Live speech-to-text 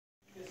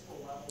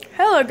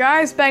Hello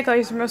guys, back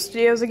at from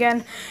Studios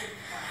again.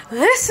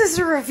 This is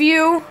a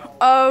review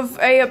of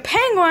a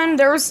penguin.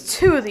 There was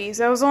two of these.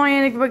 I was only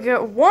able to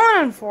get one,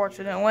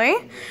 unfortunately.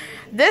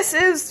 This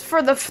is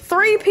for the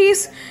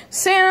three-piece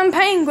Santa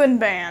Penguin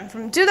band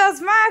from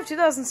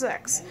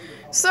 2005-2006.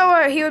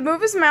 So he would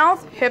move his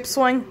mouth, hip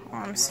swing,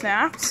 arm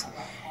snaps,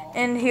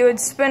 and he would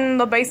spin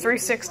the base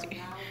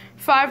 360.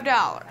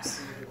 $5.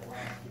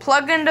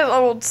 Plug into the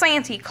old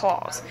Santa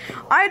Claus.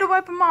 I had to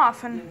wipe him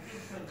off, and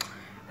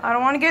I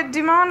don't want to get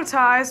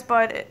demonetized,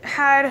 but it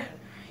had,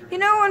 you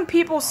know when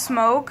people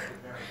smoke,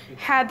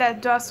 had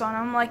that dust on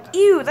them. I'm like,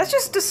 ew, that's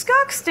just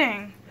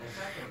disgusting.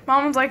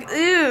 Mom was like,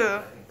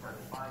 ew.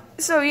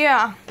 So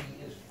yeah,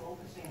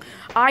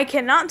 I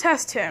cannot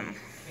test him.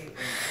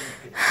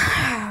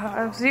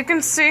 As you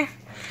can see,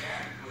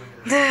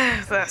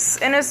 this,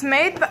 and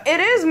it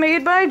is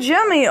made by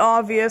Gemmy,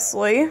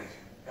 obviously.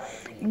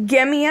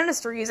 Gemmy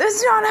Industries.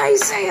 That's not how you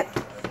say it.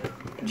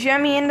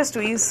 Gemmy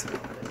Industries.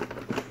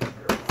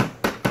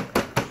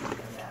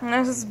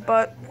 And this is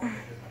butt.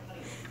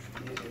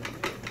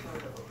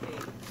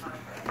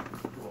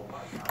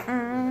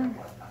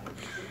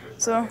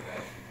 So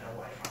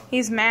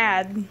he's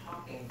mad.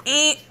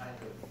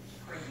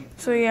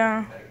 So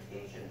yeah.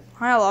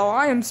 Hello,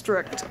 I am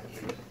strict.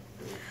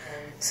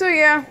 So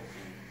yeah.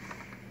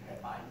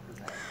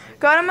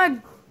 Got him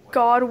a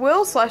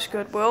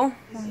Godwill/Goodwill.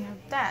 And we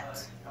have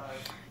that.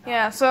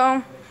 Yeah,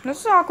 so this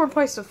is an awkward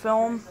place to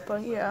film,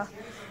 but yeah.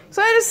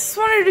 So I just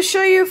wanted to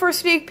show you for a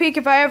sneak peek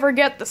if I ever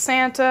get the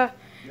Santa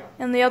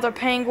and the other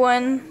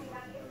penguin.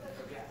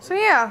 So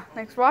yeah,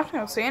 thanks for watching.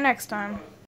 I'll see you next time.